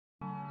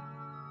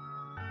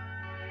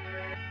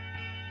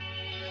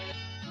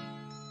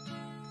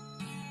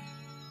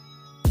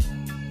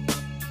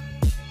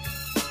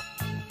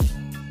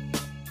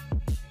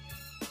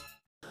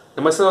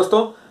नमस्ते दोस्तों,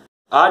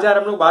 आज यार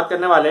हम लोग बात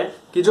करने वाले हैं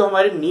कि जो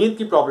हमारी नींद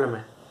की प्रॉब्लम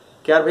है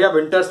कि यार भैया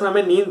विंटर्स में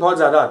हमें नींद बहुत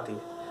ज़्यादा आती है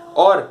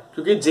और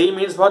क्योंकि जेईई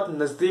मेंस बहुत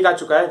नज़दीक आ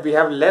चुका है, we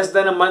have less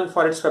than a month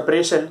for its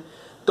preparation.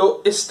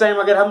 तो इस टाइम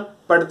अगर हम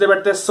पढ़ते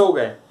पढ़ते सो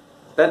गए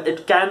then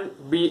it can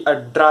be a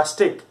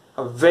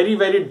very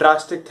very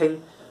drastic thing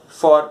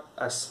for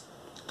us.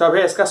 तो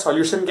अभी इसका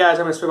सॉल्यूशन क्या है, आज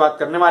हम इस पर बात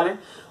करने वाले हैं।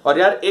 और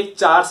यार एक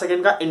 4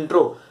 सेकंड का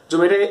इंट्रो जो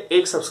मेरे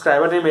एक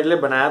सब्सक्राइबर ने मेरे लिए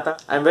बनाया था,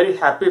 I am very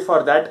happy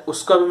for that,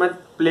 उसको भी मैं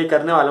प्ले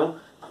करने वाला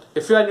हूँ।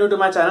 If you are new to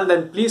my channel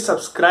then please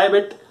subscribe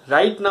it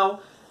right now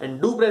and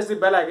do press the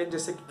bell icon,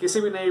 जिससे कि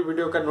किसी भी नई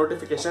वीडियो का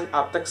नोटिफिकेशन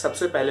आप तक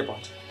सबसे पहले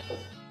पहुंचे।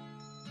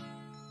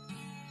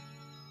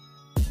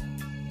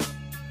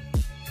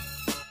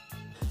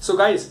 सो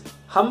गाइज,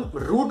 हम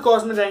रूट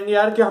कॉज में जाएंगे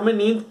यार कि हमें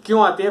नींद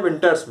क्यों आती है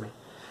विंटर्स में।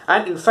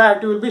 And in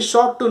fact, you will be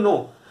shocked to know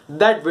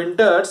that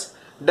winters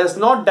does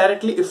not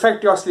directly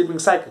affect your sleeping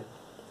cycle.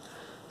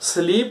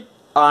 Sleep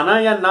आना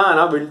या ना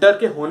आना विंटर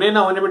के होने ना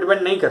होने पर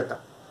डिपेंड नहीं करता।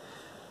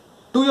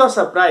 To your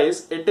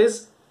surprise, it is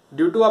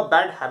due to our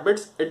bad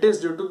habits, it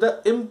is due to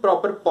the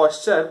improper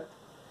posture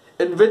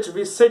in which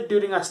we sit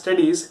during our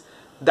studies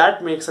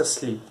that makes us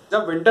sleep.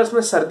 जब विंटर्स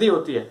में सर्दी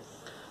होती है,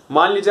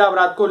 मान लीजिए आप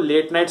रात को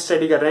लेट नाइट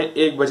स्टडी कर रहे हैं,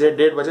 1 बजे,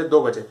 1:30 बजे,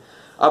 2 बजे,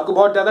 आपको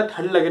बहुत ज्यादा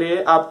ठंड लग रही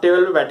है, आप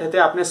टेबल पे बैठे थे,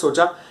 आपने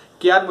सोचा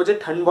कि यार मुझे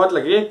ठंड बहुत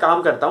लग रही है,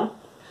 काम करता हूँ,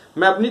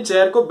 मैं अपनी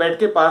चेयर को बेड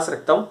के पास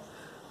रखता हूँ,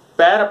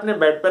 पैर अपने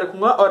बेड पर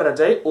रखूंगा और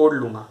रजाई ओढ़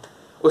लूंगा।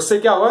 उससे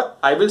क्या होगा,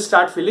 I will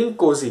start feeling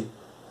Cozi,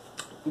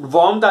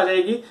 warmth आ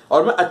जाएगी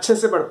और मैं अच्छे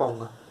से पढ़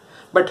पाऊंगा।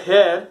 But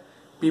here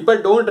people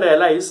don't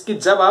realise कि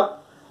जब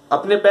आप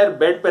अपने पैर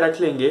बेड पर रख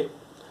लेंगे,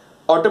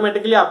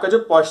 ऑटोमेटिकली आपका जो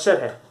पॉस्चर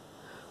है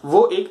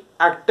वो एक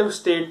एक्टिव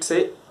स्टेट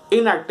से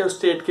इनएक्टिव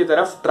स्टेट की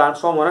तरफ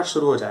ट्रांसफॉर्म होना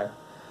शुरू हो जाएगा।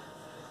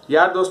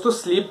 यार दोस्तों,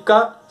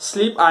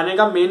 स्लीप आने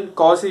का मेन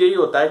कॉज यही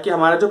होता है कि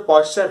हमारा जो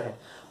पॉस्चर है,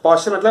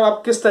 पॉस्चर मतलब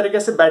आप किस तरीके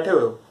से बैठे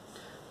हुए हो,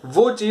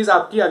 वो चीज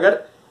आपकी अगर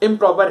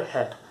इम्प्रॉपर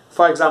है।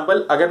 फॉर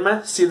एग्जाम्पल, अगर मैं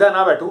सीधा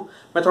ना बैठूं,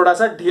 मैं थोड़ा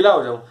सा ढीला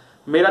हो जाऊं,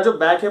 मेरा जो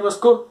बैक है मैं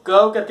उसको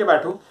कर्व करके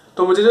बैठूं,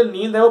 तो मुझे जो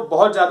नींद है वो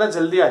बहुत ज्यादा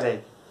जल्दी आ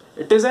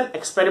जाएगी। It is an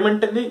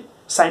experimentally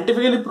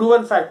scientifically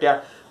proven fact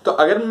यार। तो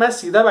अगर मैं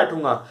सीधा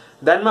बैठूंगा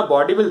then my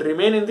body will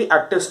remain in the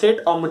active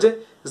state और मुझे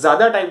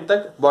ज्यादा टाइम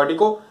तक बॉडी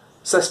को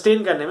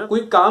सस्टेन करने में, कोई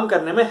काम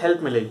करने में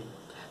हेल्प मिलेगी।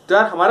 तो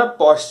यार हमारा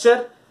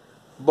पॉस्चर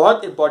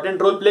बहुत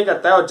इंपॉर्टेंट रोल प्ले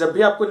करता है। और जब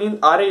भी आपको नींद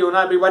आ रही हो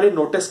ना, अभी बारी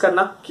नोटिस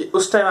करना कि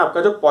उस टाइम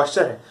आपका जो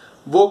पॉस्चर है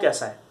वो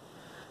कैसा है।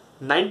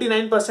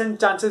 99%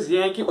 चांसेस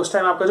ये हैं कि उस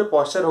टाइम आपका जो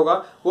पॉस्चर होगा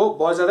वो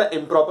बहुत ज्यादा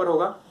इम्प्रॉपर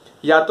होगा।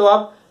 या तो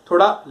आप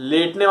थोड़ा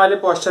लेटने वाले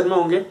पॉस्चर में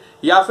होंगे,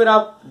 या फिर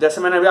आप,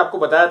 जैसे मैंने अभी आपको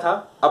बताया था,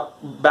 आप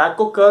बैक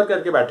को कर्व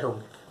करके बैठे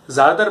होंगे।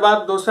 ज्यादातर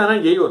बात दोस्तों है ना,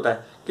 यही होता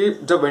है कि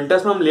जब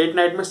विंटर्स में हम लेट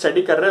नाइट में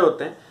स्टडी कर रहे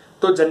होते हैं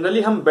तो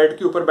जनरली हम बेड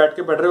के ऊपर बैठ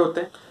के पढ़ रहे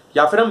होते हैं,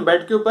 या फिर हम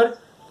बेड के ऊपर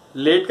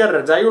लेट कर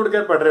रजाई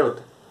उड़कर पढ़ रहे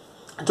होते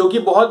हैं, जो कि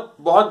बहुत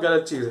बहुत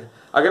गलत चीज है।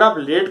 अगर आप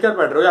लेट कर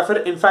पढ़ रहे हो या फिर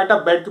इनफैक्ट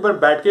आप बेड के ऊपर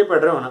बैठ के पढ़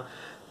रहे हो ना,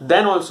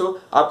 देन ऑल्सो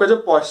आपका जो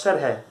पॉस्चर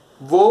है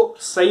वो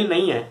सही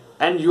नहीं है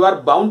and you are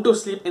bound to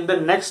sleep in the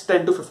next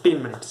 10 to 15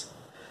 minutes.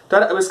 तो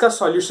यार अब इसका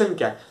सॉल्यूशन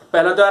क्या है?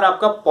 पहला तो यार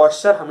आपका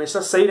पॉस्चर हमेशा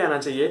सही रहना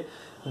चाहिए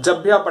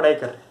जब भी आप पढ़ाई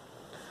कर रहे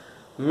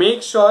हैं।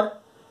 मेक श्योर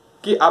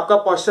कि आपका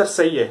पॉस्चर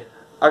सही है।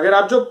 अगर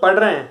आप जो पढ़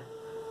रहे हैं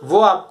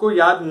वो आपको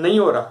याद नहीं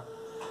हो रहा,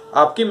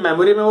 आपकी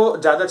मेमोरी में वो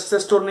ज्यादा अच्छे से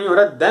स्टोर नहीं हो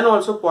रहा, then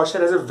also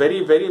posture has a very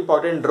very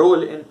important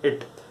role in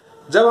it.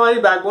 जब हमारी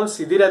बैकबोन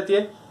सीधी रहती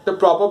है तो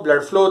प्रॉपर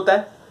ब्लड फ्लो होता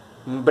है,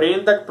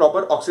 ब्रेन तक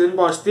प्रॉपर ऑक्सीजन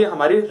पहुंचती है,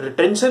 हमारी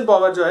रिटेंशन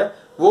पावर जो है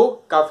वो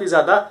काफी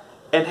ज्यादा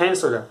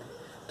एनहेंस हो जाती है।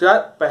 तो यार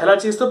पहला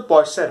चीज तो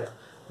पॉस्चर है।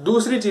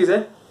 दूसरी चीज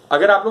है,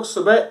 अगर आप लोग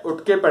सुबह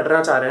उठ के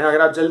पढ़ना चाह रहे हैं,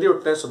 अगर आप जल्दी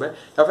उठते हैं सुबह,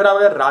 या फिर आप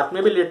अगर रात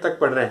में भी लेट तक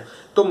पढ़ रहे हैं,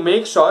 तो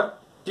मेक श्योर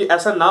कि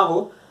ऐसा ना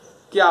हो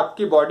कि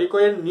आपकी बॉडी को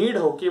ये नीड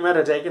हो कि मैं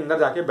रजाई के अंदर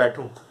जाके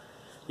बैठूं।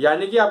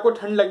 यानी कि आपको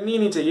ठंड लगनी ही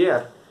नहीं चाहिए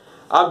यार।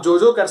 आप जो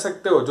जो कर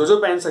सकते हो, जो जो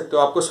पहन सकते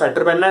हो, आपको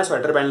स्वेटर पहनना है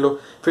स्वेटर पहन लो,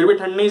 फिर भी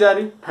ठंड नहीं जा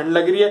रही, ठंड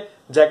लग रही है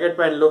जैकेट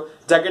पहन लो,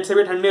 जैकेट से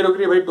भी ठंड नहीं रुक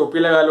रही है भाई टोपी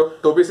लगा लो,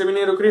 टोपी से भी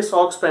नहीं रुक रही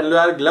सॉक्स पहन लो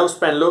यार, ग्लव्स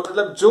पहन लो।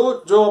 मतलब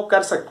जो जो आप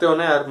कर सकते हो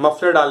ना यार,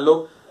 मफलर डाल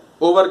लो,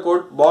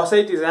 ओवरकोट, बहुत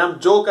सारी चीजें आप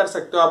जो कर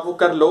सकते हो आप वो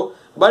कर लो।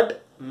 बट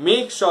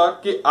मेक श्योर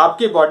कि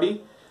आपकी बॉडी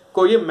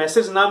को ये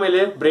मैसेज ना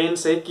मिले ब्रेन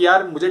से कि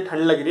यार मुझे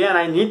ठंड लग रही है and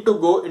I need to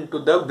go into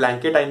the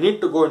blanket, I need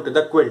to go into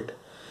the quilt.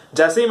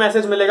 जैसे ही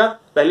मैसेज मिलेगा,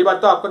 पहली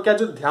बात तो आपका क्या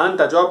जो ध्यान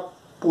था, जो आप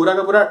पूरा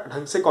का पूरा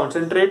ढंग से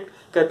कॉन्सेंट्रेट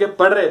करके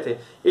पढ़ रहे थे,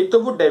 एक तो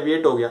वो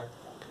डेविएट हो गया।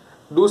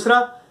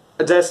 दूसरा,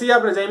 जैसे ही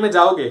आप रजाई में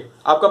जाओगे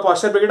आपका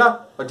पॉस्चर बिगड़ा,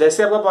 और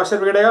जैसे आपका पॉस्चर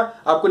बिगड़ेगा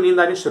आपको नींद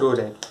आनी शुरू हो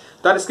जाएगी।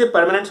 तो यार इसके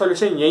परमानेंट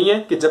सॉल्यूशन यही है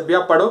कि जब भी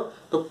आप पढ़ो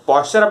तो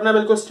पॉस्चर अपना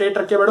बिल्कुल स्ट्रेट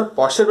रख के पढ़ो,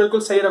 पॉस्चर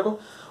बिल्कुल सही रखो।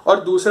 और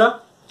दूसरा,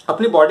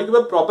 अपनी बॉडी के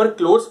ऊपर प्रॉपर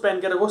क्लोथ्स पहन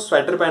के रखो,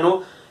 स्वेटर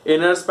पहनो,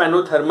 इनर्स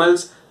पहनो,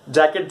 थर्मल्स,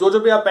 जैकेट, जो जो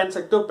भी आप पहन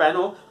सकते हो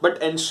पहनो,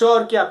 बट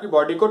एंश्योर कि आपकी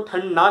बॉडी को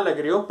ठंड ना लग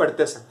रही हो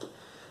पढ़ते समय।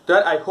 तो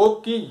यार आई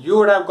होप कि you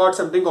would have got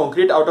something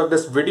concrete out of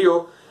this video.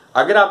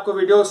 अगर आपको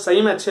वीडियो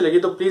सही में अच्छी लगी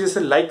तो प्लीज इसे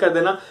लाइक कर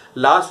देना।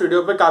 लास्ट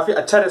वीडियो पे काफी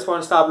अच्छा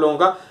रिस्पॉन्स था आप लोगों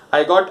का।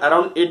 I got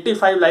around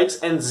 85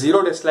 likes and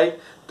 0 dislike.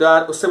 तो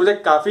यार उससे मुझे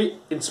काफी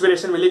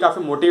इंस्पिरेशन मिली,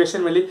 काफी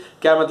मोटिवेशन मिली,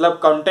 क्या मतलब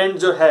कंटेंट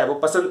जो है वो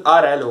पसंद आ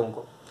रहा है लोगों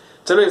को।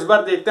 चलो इस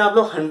बार देखते हैं आप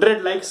लोग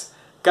 100 लाइक्स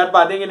कर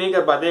पाते हैं कि नहीं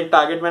कर पाते। एक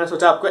टारगेट मैंने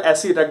सोचा आपको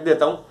ऐसे ही रख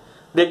देता हूँ,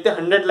 देखते हैं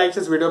 100 लाइक्स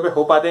इस वीडियो पे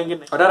हो पाते हैं कि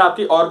नहीं। और अगर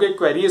आपकी और कोई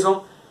क्वेरीज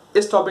हो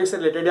इस टॉपिक से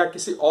रिलेटेड या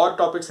किसी और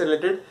टॉपिक से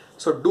related,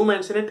 so do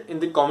mention it in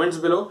the comments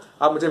below.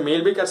 आप मुझे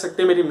मेल भी कर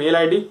सकते हैं, मेरी मेल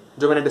आईडी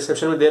जो मैंने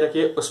डिस्क्रिप्शन में दे रखी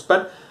है उस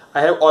पर।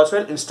 I have also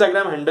an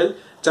Instagram handle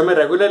जब मैं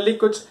रेगुलरली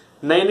कुछ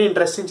नई नई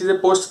इंटरेस्टिंग चीजें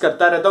पोस्ट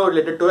करता रहता हूँ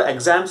related to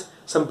exams,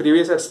 some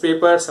previous year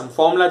paper, some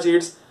formula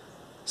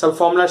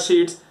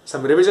sheets,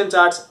 some revision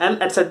charts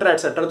and etcetera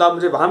etcetera. तो आप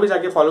मुझे वहां भी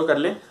जाके फॉलो कर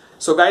लें।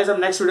 सो गाइज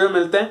हम नेक्स्ट वीडियो में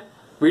मिलते हैं।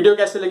 वीडियो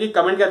कैसी लगी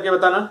कमेंट करके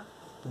बताना।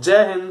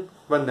 जय हिंद,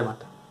 वंदे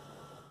मातरम।